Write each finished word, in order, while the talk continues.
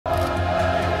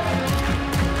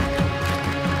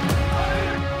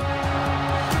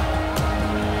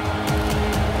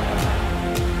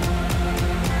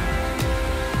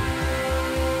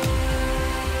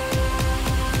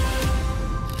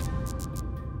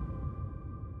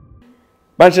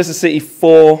Manchester City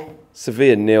 4,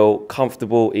 Sevilla 0.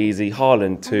 Comfortable, easy.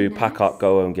 Haaland 2. Nice. Pack up,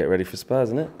 go and get ready for Spurs,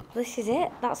 isn't it? This is it.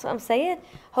 That's what I'm saying.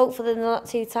 Hopefully they're not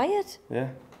too tired. Yeah.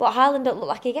 But Haaland don't look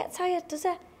like he gets tired, does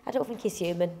he? I don't think he's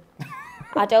human.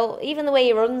 I don't. Even the way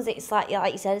he runs, it's like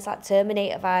you said, it's like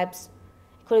Terminator vibes.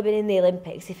 He could have been in the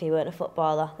Olympics if he weren't a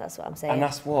footballer. That's what I'm saying. And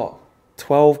that's what?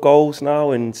 12 goals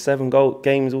now in 7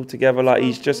 games altogether. Like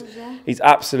he's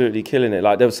absolutely killing it.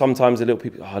 Like there was sometimes a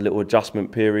little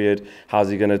adjustment period. How's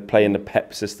he going to play in the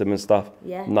Pep system and stuff?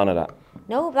 Yeah. None of that.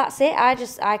 No, that's it.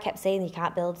 I kept saying you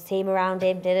can't build a team around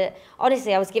him. Did it?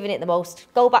 Honestly, I was giving it the most.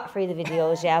 Go back through the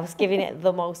videos. Yeah, I was giving it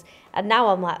the most. And now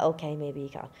I'm like, okay, maybe you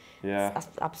can. Yeah. That's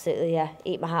absolutely, yeah.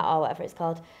 Eat my heart or whatever it's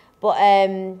called. But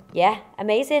yeah,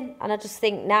 amazing. And I just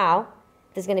think now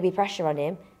there's going to be pressure on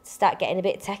him to start getting a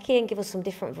bit techie and give us some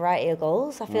different variety of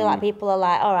goals. I feel like people are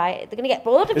like, all right, they're going to get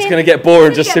bored of him. It's going to get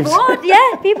boring, just simply.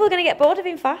 Yeah, people are going to get bored of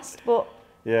him fast. But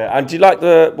yeah, and do you like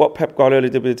what Pep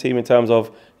Guardiola did with the team in terms of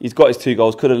he's got his 2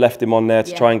 goals, could have left him on there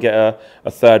to try and get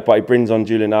a third, but he brings on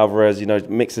Julian Alvarez, you know,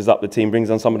 mixes up the team, brings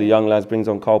on some of the young lads, brings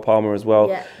on Cole Palmer as well,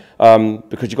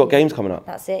 because you've got games coming up.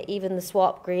 That's it. Even the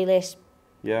swap, Grealish,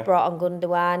 brought on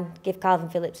Gundogan, give Calvin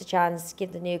Phillips a chance,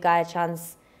 give the new guy a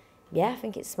chance. Yeah, I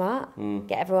think it's smart.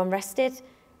 Get everyone rested,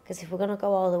 because if we're going to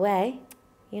go all the way,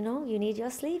 you know, you need your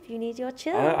sleep, you need your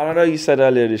chill. I know you said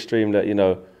earlier in the stream that, you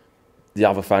know, the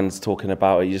other fans talking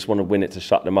about it, you just want to win it to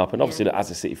shut them up. And obviously,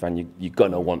 as a City fan, you're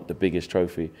going to want the biggest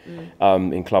trophy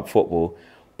in club football.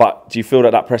 But do you feel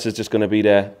that pressure is just going to be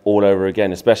there all over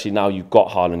again, especially now you've got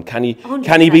Haaland?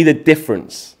 Can he be the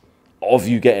difference of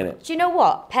you getting it? Do you know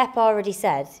what? Pep already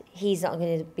said he's not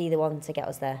going to be the one to get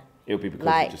us there. It'll be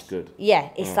because he's just good.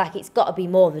 Yeah, it's like it's got to be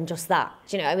more than just that.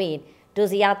 Do you know what I mean? Does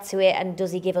he add to it and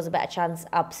does he give us a better chance?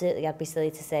 Absolutely, I'd be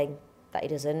silly to say that he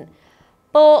doesn't.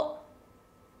 But,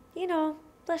 you know,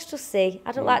 let's just see.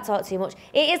 I don't like to talk too much.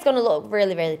 It is going to look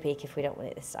really, really peak if we don't win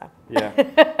it this time. Yeah.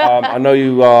 I know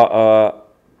you are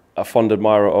a fond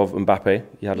admirer of Mbappe.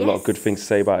 You had a lot of good things to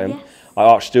say about him. Yes. I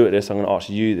asked Stuart this, I'm going to ask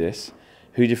you this.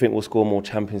 Who do you think will score more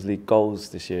Champions League goals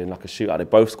this year in like a shootout? They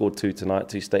both scored 2 tonight,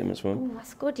 2 statements from him. Ooh,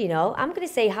 that's good, you know. I'm going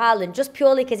to say Haaland, just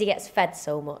purely because he gets fed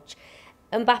so much.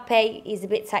 Mbappe, he's a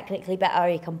bit technically better.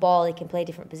 He can ball, he can play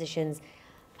different positions.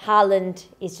 Haaland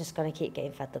is just going to keep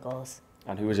getting fed the goals.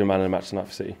 And who was your man in the match tonight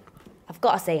for City? I've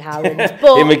got to say Haaland.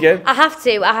 But him again? I have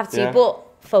to,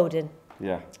 but Foden.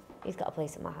 Yeah. He's got a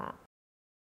place in my heart.